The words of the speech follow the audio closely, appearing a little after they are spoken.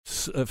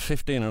It's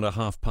 15 and a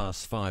half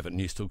past 5 at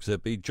Newstalk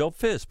ZB. Job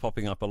fairs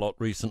popping up a lot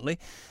recently.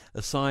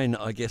 A sign,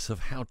 I guess, of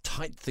how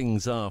tight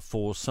things are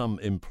for some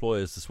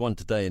employers. There's one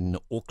today in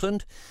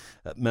Auckland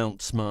at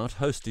Mount Smart,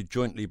 hosted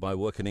jointly by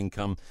Work and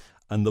Income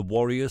and the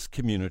Warriors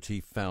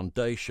Community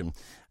Foundation.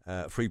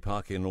 Free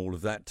parking and all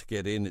of that to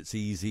get in. It's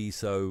easy,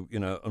 so,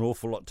 an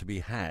awful lot to be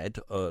had,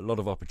 a lot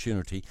of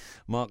opportunity.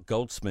 Mark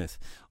Goldsmith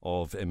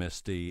of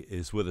MSD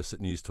is with us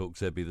at Newstalk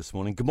ZB this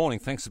morning. Good morning.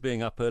 Thanks for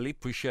being up early.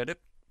 Appreciate it.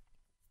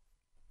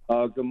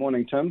 Good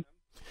morning, Tim.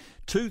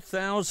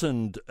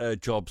 2,000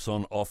 jobs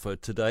on offer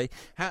today.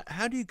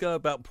 How do you go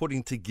about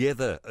putting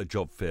together a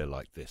job fair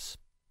like this?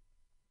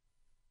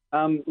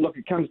 Look,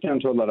 it comes down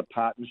to a lot of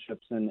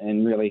partnerships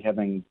and really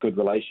having good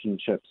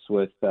relationships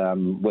with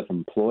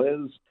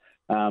employers.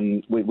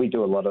 We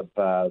do a lot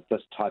of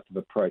this type of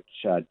approach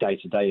day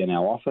to day in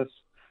our office.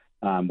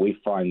 We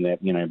find that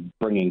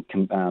bringing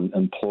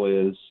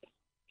employers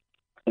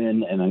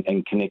in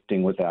and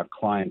connecting with our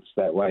clients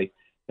that way,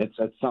 it's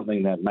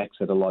something that makes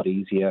it a lot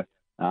easier,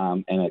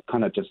 and it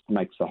kind of just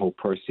makes the whole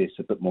process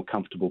a bit more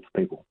comfortable for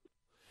people.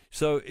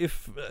 So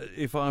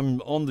if I'm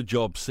on the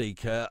job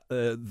seeker,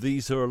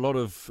 these are a lot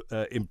of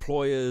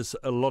employers,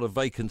 a lot of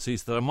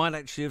vacancies that I might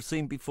actually have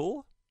seen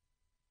before?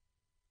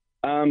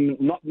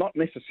 Not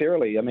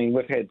necessarily. I mean,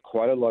 we've had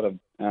quite a lot of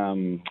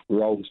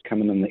roles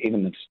coming in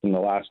even just in the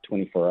last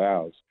 24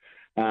 hours.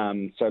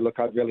 So, look,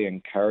 I'd really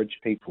encourage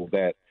people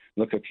that,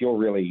 look, if you're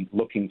really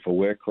looking for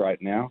work right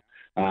now,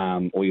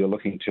 or you're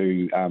looking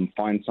to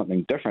find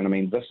something different, I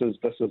mean, this is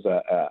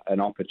an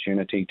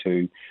opportunity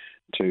to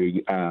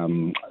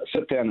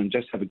sit down and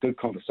just have a good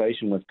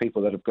conversation with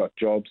people that have got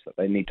jobs that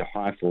they need to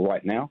hire for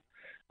right now.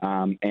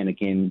 And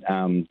again,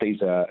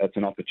 it's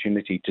an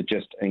opportunity to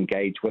just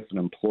engage with an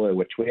employer,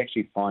 which we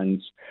actually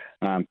find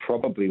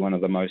probably one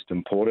of the most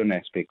important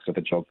aspects of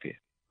a job fair.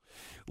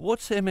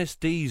 What's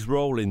MSD's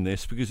role in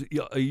this? Because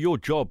your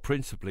job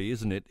principally,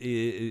 isn't it,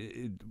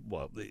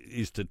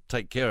 is to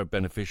take care of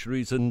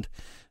beneficiaries and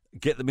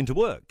get them into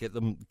work, get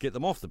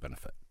them off the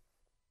benefit.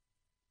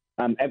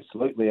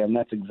 Absolutely, and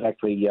that's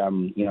exactly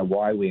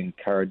why we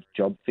encourage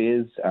job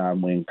fairs.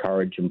 We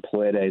encourage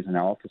employer days in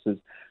our offices.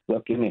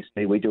 Look,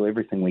 MSD, we do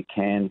everything we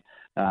can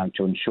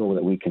to ensure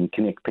that we can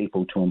connect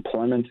people to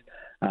employment.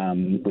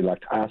 We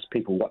like to ask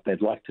people what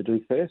they'd like to do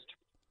first,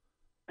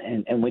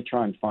 and we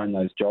try and find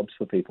those jobs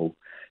for people.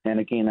 And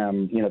again,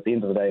 at the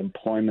end of the day,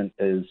 employment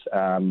is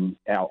our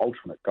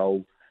ultimate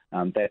goal.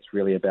 That's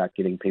really about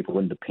getting people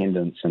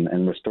independence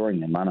and restoring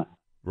their mana.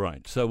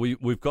 Right. So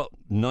we've got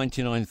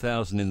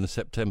 99,000 in the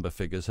September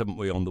figures, haven't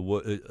we, on the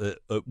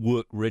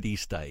work ready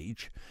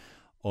stage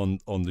on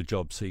the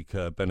job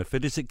seeker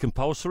benefit. Is it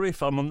compulsory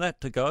if I'm on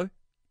that to go?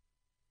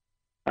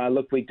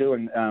 Look, we do,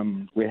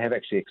 and we have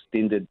actually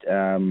extended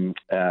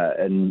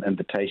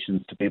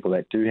invitations to people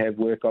that do have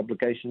work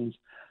obligations.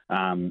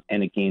 And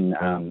again,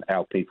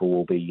 our people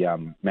will be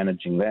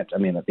managing that. I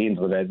mean, at the end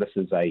of the day, this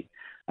is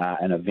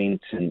an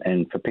event,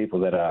 and for people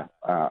that are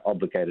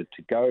obligated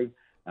to go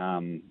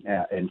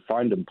and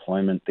find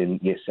employment, then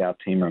yes, our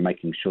team are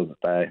making sure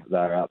that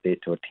they're out there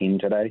to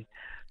attend today.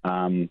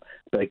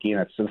 But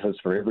again, this is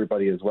for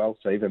everybody as well.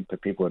 So even for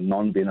people who are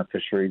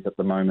non-beneficiaries at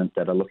the moment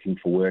that are looking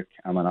for work,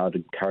 and I'd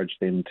encourage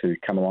them to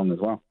come along as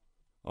well.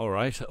 All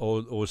right,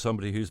 or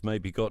somebody who's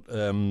maybe got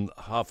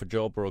half a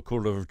job or a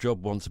quarter of a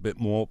job, wants a bit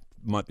more,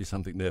 might be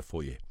something there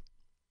for you.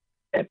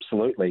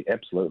 Absolutely.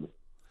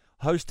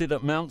 Hosted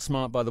at Mount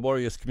Smart by the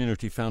Warriors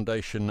Community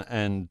Foundation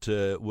and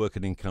Work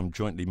and Income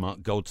jointly.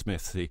 Mark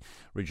Goldsmith, the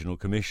Regional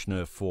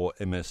Commissioner for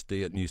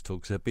MSD at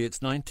Newstalk ZB.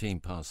 It's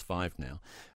 19 past 5 now.